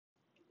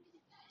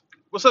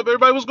What's up,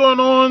 everybody? What's going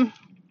on?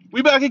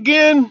 We back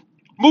again.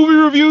 Movie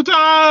review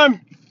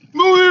time.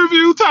 Movie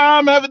review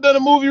time. I haven't done a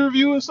movie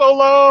review in so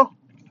long.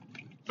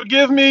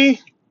 Forgive me.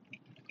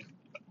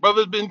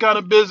 Brother's been kind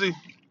of busy.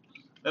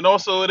 And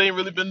also, it ain't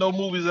really been no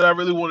movies that I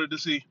really wanted to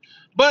see.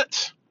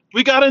 But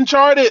we got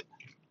Uncharted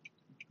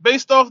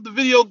based off the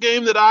video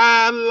game that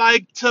I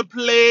like to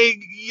play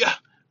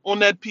on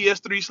that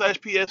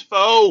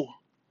PS3/PS4.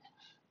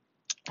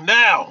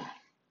 Now,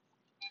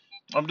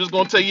 I'm just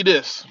going to tell you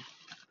this.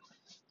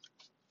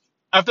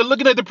 After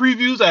looking at the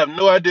previews, I have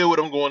no idea what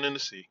I'm going in to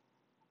see.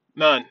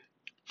 None.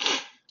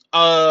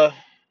 Uh,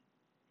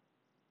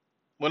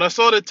 when I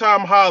saw that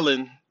Tom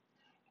Holland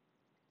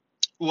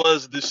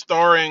was the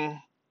starring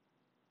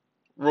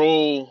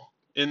role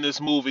in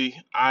this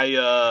movie,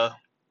 I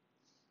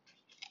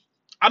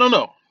don't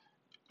know.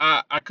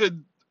 I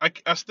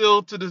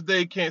still to this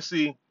day can't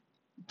see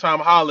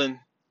Tom Holland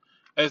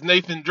as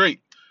Nathan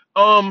Drake.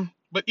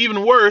 But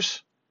even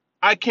worse,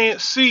 I can't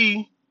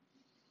see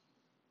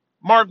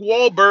Mark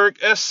Wahlberg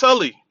as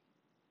Sully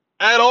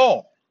at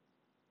all.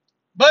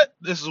 But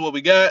this is what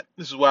we got.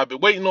 This is what I've been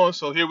waiting on.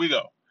 So here we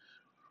go.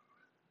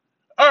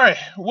 All right,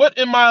 what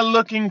am I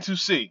looking to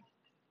see?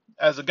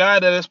 As a guy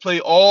that has played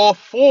all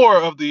four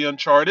of the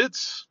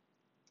Uncharteds,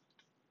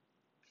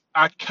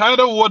 I kind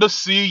of want to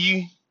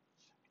see,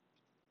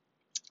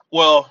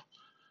 well,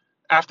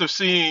 after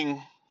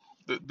seeing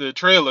the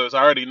trailers,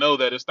 I already know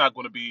that it's not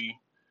going to be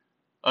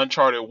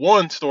Uncharted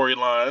 1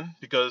 storyline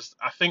because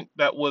I think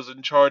that was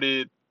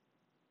Uncharted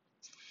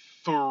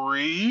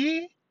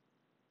 3.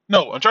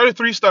 No, Uncharted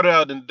 3 started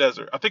out in the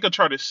desert. I think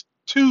Uncharted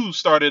 2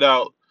 started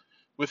out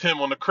with him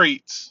on the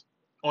crates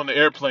on the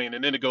airplane,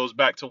 and then it goes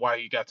back to why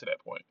he got to that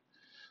point.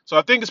 So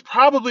I think it's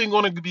probably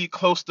going to be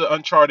close to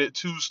Uncharted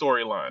 2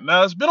 storyline.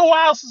 Now, it's been a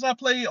while since I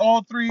played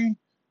all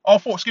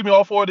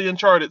four of the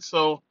Uncharted,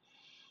 so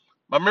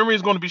my memory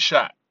is going to be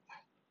shot.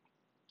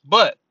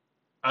 But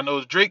I know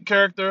his Drake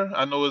character.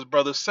 I know his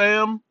brother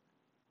Sam.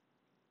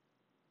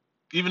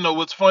 Even though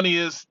what's funny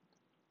is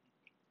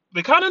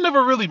they kind of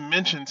never really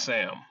mentioned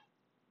Sam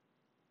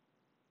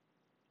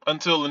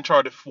until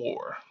Uncharted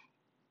 4.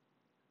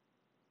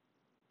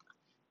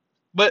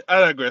 But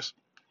I digress.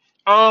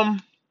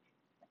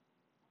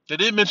 They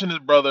did mention his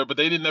brother, but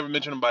they didn't never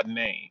mention him by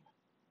name.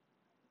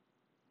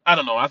 I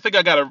don't know. I think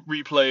I gotta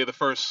replay the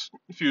first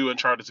few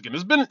Uncharted again.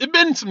 It's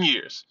been some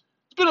years.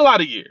 It's been a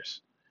lot of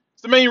years.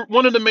 It's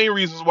one of the main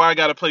reasons why I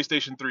got a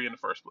PlayStation 3 in the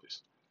first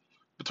place.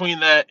 Between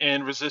that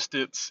and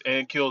Resistance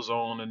and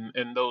Killzone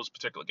and those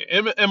particular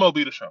games.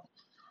 MLB The Show.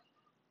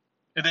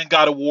 And then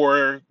God of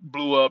War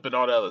blew up and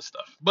all that other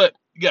stuff. But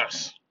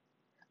yes.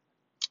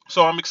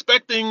 So I'm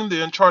expecting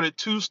the Uncharted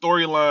 2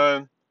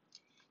 storyline,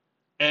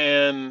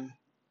 and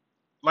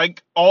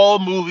like all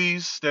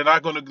movies, they're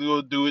not going to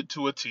go do it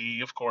to a T.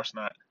 Of course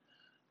not.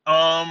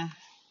 I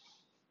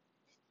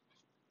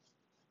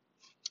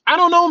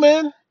don't know,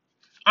 man.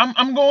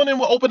 I'm going in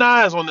with open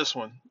eyes on this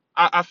one.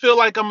 I feel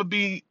like I'm gonna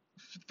be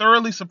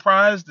thoroughly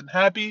surprised and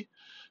happy,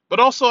 but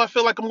also I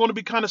feel like I'm going to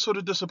be kind of sort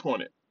of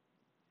disappointed.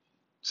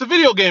 It's a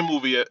video game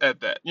movie at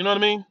that. You know what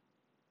I mean?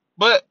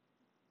 But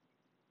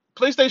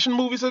PlayStation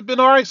movies have been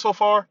alright so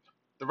far.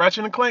 The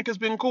Ratchet and Clank has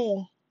been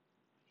cool.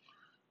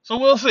 So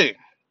we'll see.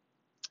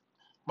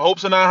 My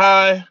hopes are not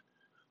high.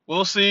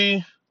 We'll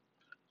see.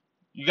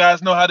 You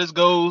guys know how this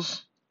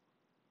goes.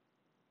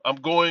 I'm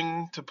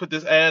going to put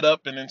this ad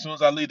up, and as soon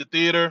as I leave the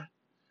theater,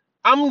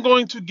 I'm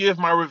going to give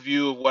my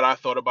review of what I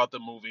thought about the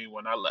movie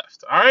when I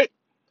left. All right?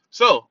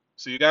 So,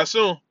 see you guys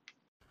soon.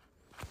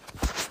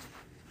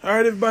 All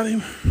right,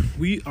 everybody.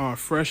 We are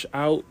fresh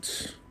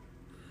out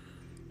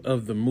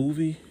of the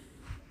movie.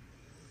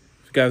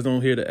 If you guys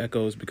don't hear the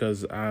echoes,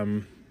 because I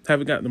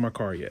haven't gotten to my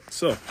car yet.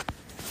 So,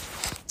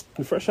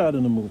 we're fresh out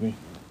of the movie.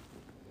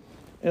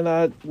 And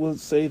I will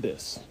say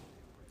this.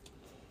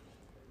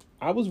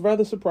 I was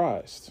rather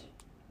surprised.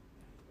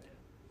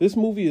 This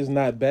movie is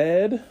not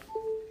bad,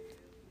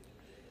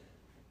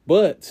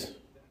 but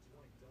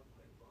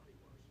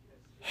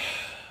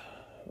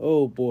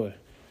oh boy,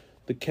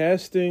 the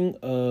casting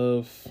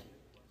of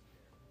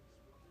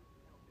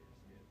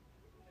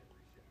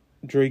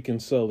Drake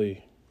and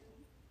Sully,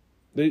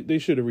 they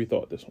should have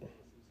rethought this one.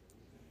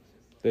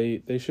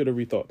 They should have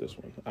rethought this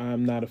one.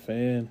 I'm not a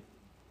fan.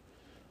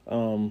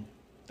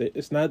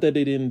 It's not that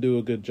they didn't do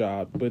a good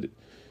job, but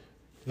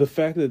the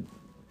fact that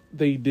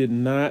they did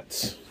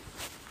not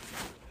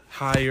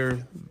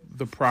hire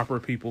the proper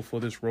people for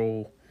this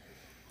role,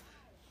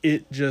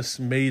 it just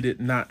made it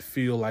not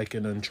feel like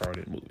an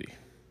Uncharted movie.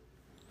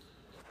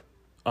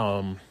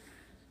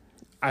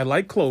 I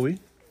like Chloe.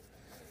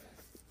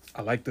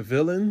 I like the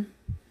villain.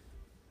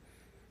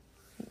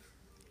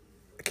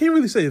 I can't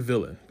really say a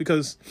villain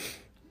because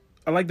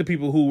I like the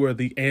people who were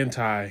the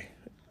anti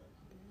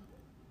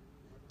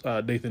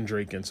Nathan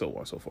Drake and so on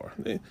and so forth,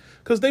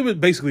 because they were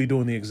basically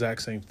doing the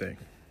exact same thing.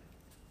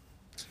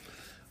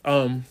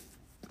 And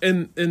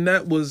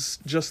that was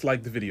just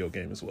like the video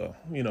game as well.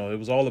 You know, it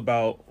was all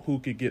about who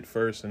could get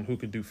first and who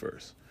could do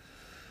first.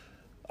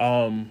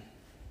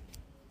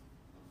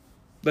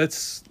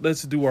 Let's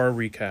do our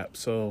recap.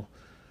 So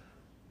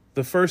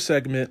The first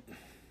segment,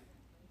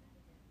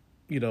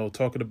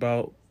 talking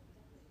about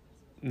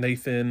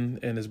Nathan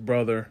and his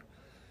brother,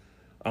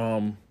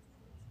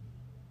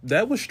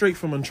 that was straight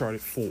from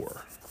Uncharted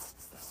 4.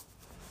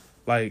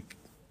 Like,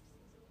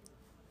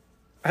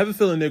 I have a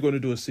feeling they're going to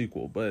do a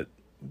sequel, but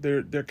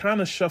they're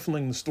kind of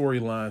shuffling the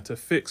storyline to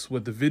fix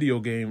what the video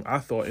game, I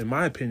thought, in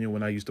my opinion,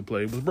 when I used to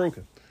play, was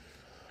broken.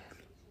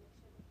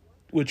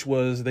 Which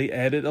was they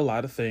added a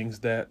lot of things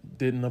that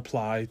didn't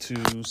apply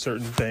to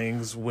certain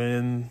things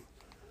when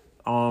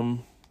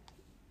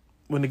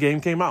the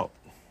game came out.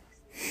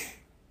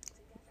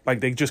 Like,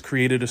 they just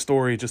created a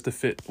story just to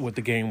fit what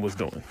the game was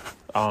doing.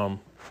 But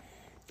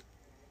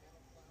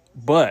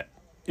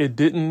it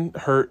didn't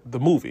hurt the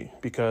movie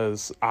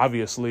because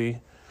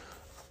obviously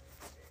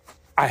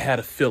I had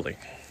a feeling.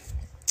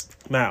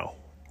 Now,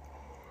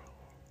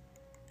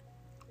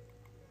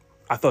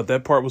 I thought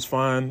that part was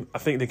fine. I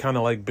think they kind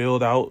of like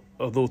build out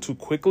a little too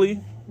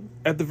quickly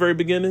at the very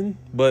beginning,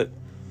 but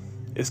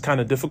it's kind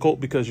of difficult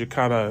because you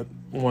kind of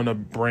want to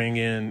bring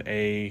in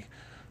a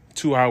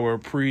 2-hour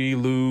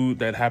prelude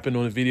that happened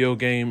on a video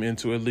game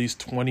into at least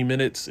 20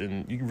 minutes,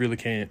 and you really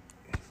can't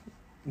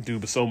do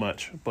so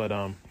much. But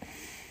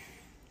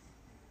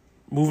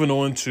moving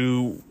on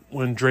to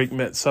when Drake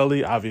met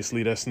Sully,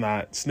 obviously that's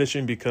not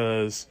snitching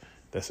because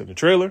that's in the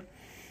trailer.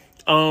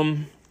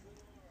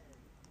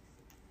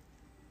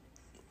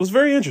 Was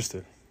very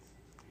interesting.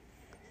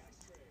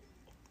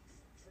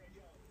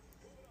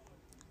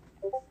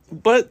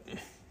 But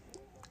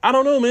I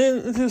don't know,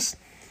 man.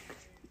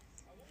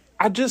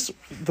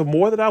 The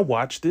more that I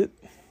watched it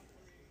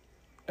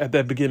at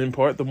that beginning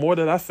part, the more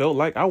that I felt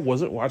like I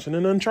wasn't watching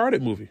an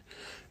Uncharted movie.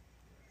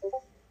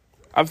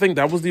 I think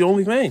that was the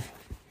only thing.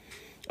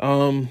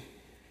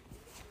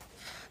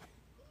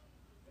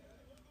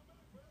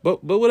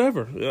 But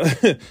whatever.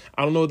 I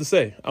don't know what to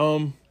say.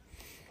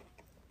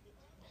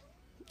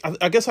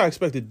 I guess I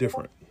expected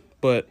different,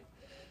 but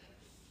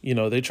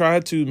they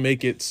tried to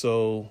make it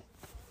so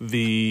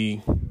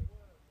the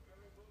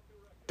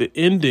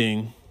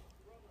ending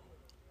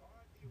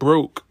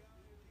broke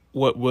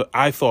what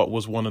I thought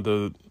was one of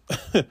the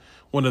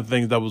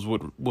things that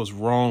was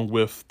wrong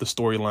with the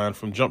storyline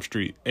from Jump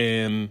Street,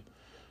 and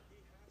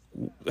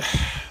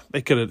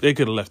they could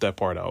have left that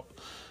part out.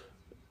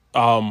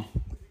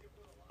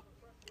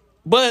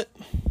 But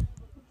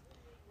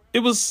it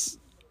was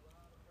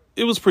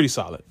pretty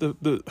solid.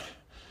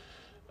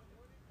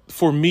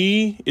 For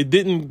me, it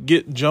didn't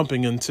get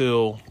jumping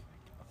until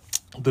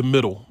the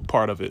middle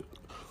part of it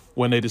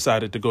when they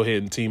decided to go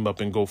ahead and team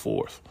up and go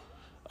forth.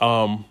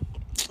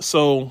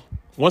 So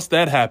once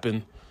that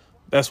happened,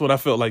 that's when I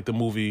felt like the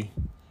movie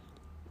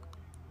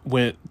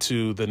went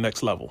to the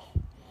next level.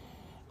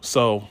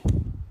 So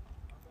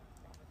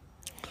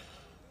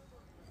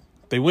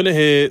they went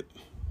ahead,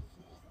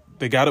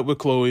 they got it with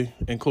Chloe,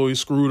 and Chloe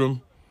screwed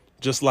him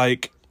just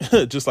like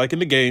in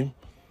the game.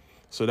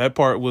 So that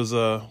part was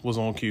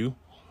on cue.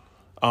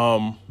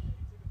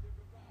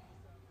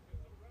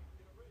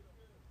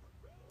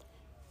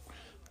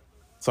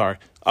 Sorry.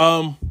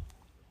 I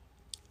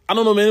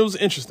don't know, man. It was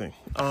interesting.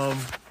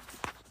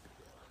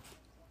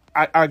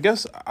 I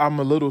guess I'm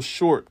a little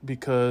short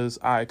because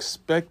I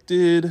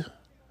expected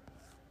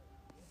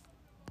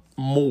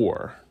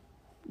more,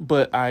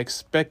 but I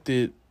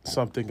expected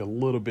something a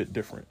little bit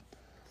different.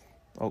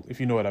 Oh, if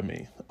you know what I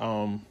mean.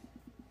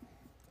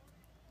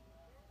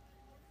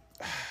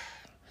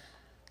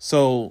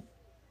 So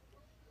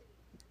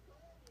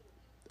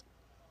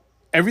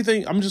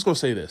everything, I'm just going to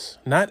say this.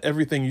 Not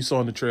everything you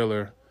saw in the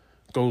trailer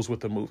goes with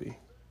the movie,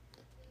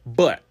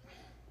 but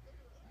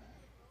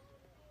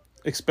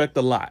expect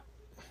a lot.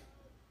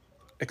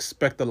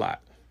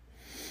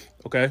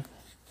 Okay.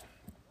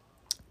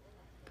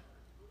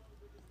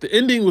 The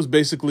ending was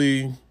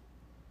basically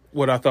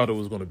what I thought it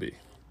was going to be.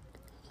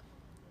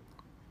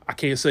 I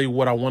can't say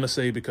what I want to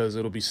say because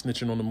it'll be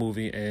snitching on the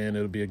movie and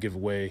it'll be a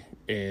giveaway,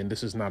 and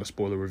this is not a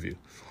spoiler review.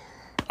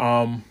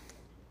 I'll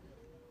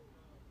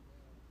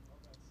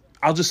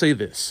just say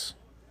this.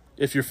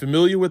 If you're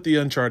familiar with the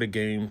Uncharted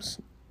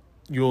games,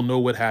 you'll know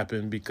what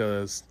happened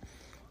because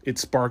it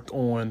sparked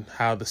on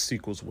how the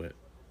sequels went.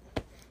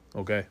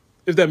 Okay?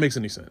 If that makes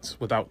any sense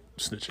without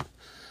snitching.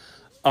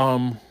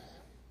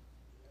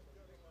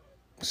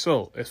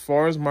 So, as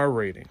far as my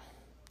rating,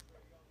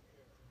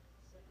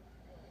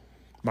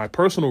 my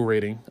personal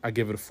rating, I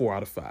give it a 4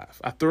 out of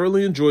 5. I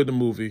thoroughly enjoyed the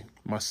movie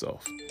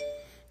myself.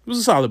 It was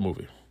a solid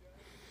movie.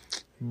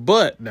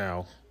 But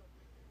now,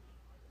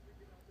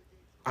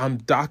 I'm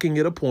docking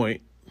it a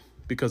point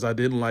because I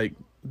didn't like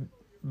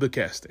the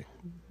casting.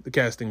 The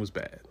casting was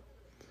bad.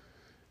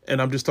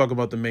 And I'm just talking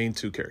about the main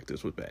two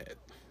characters was bad.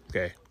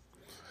 Okay?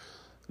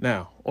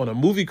 Now, on a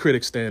movie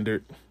critic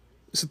standard,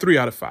 it's a 3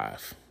 out of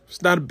 5.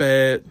 It's not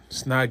bad.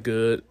 It's not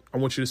good. I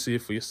want you to see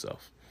it for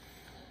yourself.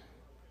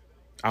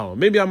 I don't know.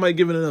 Maybe I might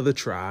give it another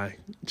try.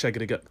 Check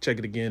it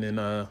again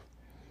and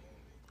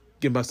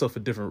give myself a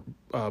different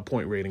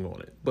point rating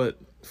on it. But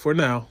for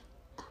now,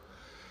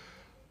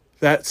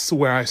 that's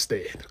where I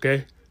stand,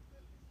 okay?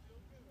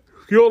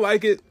 If you don't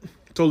like it,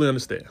 totally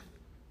understand.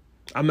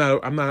 I'm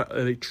not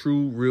a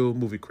true, real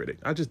movie critic.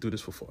 I just do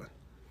this for fun.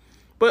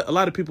 But a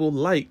lot of people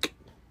like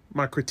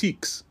my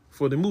critiques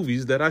for the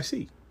movies that I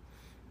see.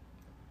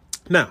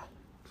 Now,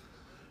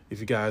 if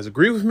you guys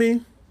agree with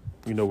me,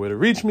 you know where to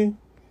reach me.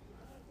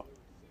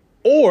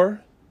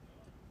 Or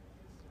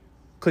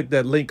click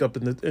that link up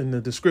in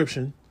the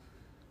description.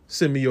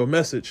 Send me your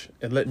message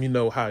and let me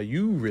know how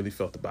you really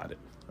felt about it.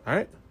 All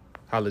right?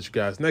 I'll let you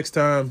guys next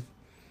time.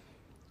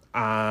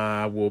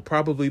 I will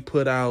probably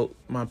put out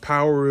my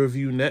Power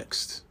review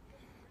next.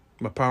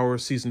 My Power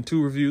Season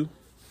 2 review.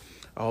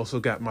 I also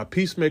got my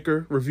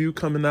Peacemaker review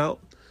coming out.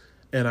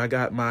 And I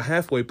got my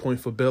halfway point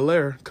for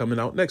Bel-Air coming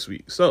out next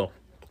week. So,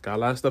 got a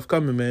lot of stuff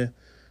coming, man.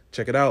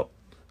 Check it out.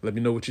 Let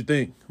me know what you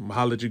think. I'm going to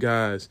holler at you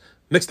guys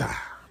next time.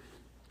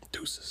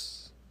 Deuces.